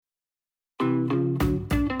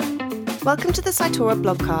Welcome to the Cytora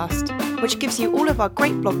blogcast, which gives you all of our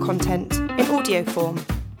great blog content in audio form.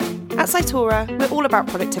 At Cytora, we're all about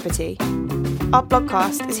productivity. Our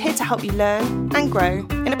blogcast is here to help you learn and grow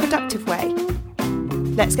in a productive way.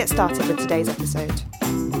 Let's get started with today's episode.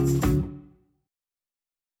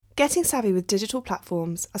 Getting savvy with digital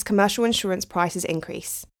platforms as commercial insurance prices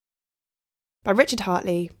increase. By Richard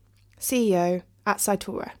Hartley, CEO at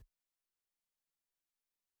Cytora.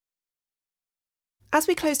 As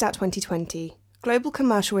we closed out 2020, global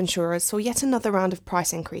commercial insurers saw yet another round of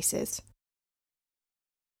price increases.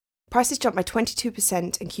 Prices jumped by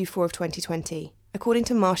 22% in Q4 of 2020, according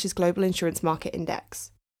to Marsh's Global Insurance Market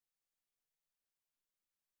Index.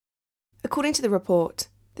 According to the report,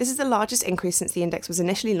 this is the largest increase since the index was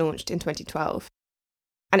initially launched in 2012,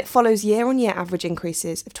 and it follows year-on-year average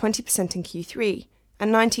increases of 20% in Q3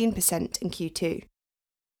 and 19% in Q2.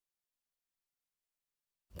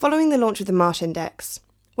 Following the launch of the Marsh Index,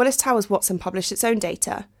 Willis Towers Watson published its own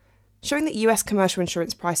data, showing that US commercial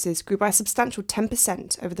insurance prices grew by a substantial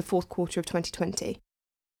 10% over the fourth quarter of 2020.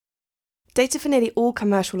 Data for nearly all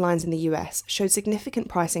commercial lines in the US showed significant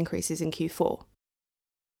price increases in Q4.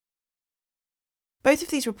 Both of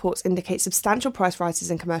these reports indicate substantial price rises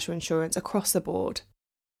in commercial insurance across the board,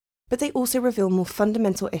 but they also reveal more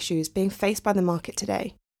fundamental issues being faced by the market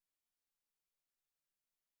today.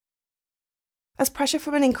 As pressure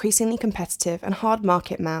from an increasingly competitive and hard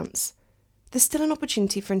market mounts, there's still an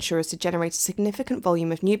opportunity for insurers to generate a significant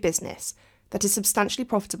volume of new business that is substantially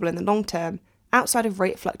profitable in the long term outside of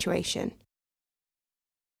rate fluctuation.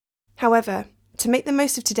 However, to make the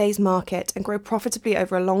most of today's market and grow profitably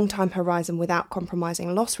over a long time horizon without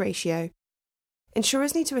compromising loss ratio,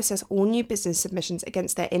 insurers need to assess all new business submissions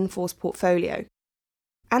against their in-force portfolio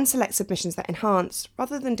and select submissions that enhance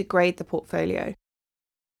rather than degrade the portfolio.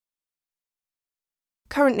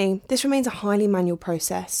 Currently, this remains a highly manual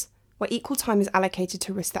process, where equal time is allocated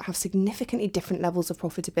to risks that have significantly different levels of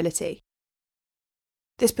profitability.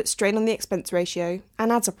 This puts strain on the expense ratio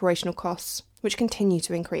and adds operational costs, which continue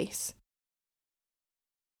to increase.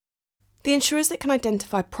 The insurers that can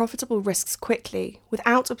identify profitable risks quickly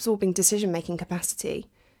without absorbing decision-making capacity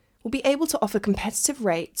will be able to offer competitive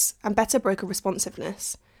rates and better broker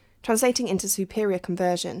responsiveness, translating into superior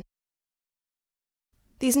conversion.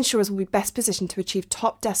 These insurers will be best positioned to achieve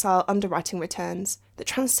top decile underwriting returns that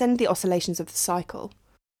transcend the oscillations of the cycle.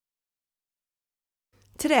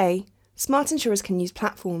 Today, smart insurers can use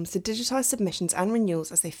platforms to digitise submissions and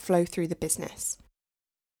renewals as they flow through the business.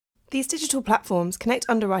 These digital platforms connect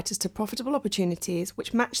underwriters to profitable opportunities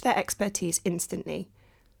which match their expertise instantly,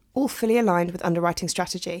 all fully aligned with underwriting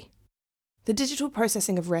strategy. The digital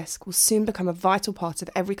processing of risk will soon become a vital part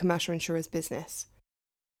of every commercial insurer's business.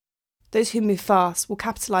 Those who move fast will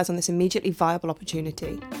capitalise on this immediately viable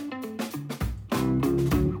opportunity.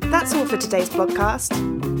 That's all for today's podcast.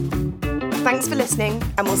 Thanks for listening,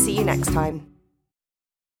 and we'll see you next time.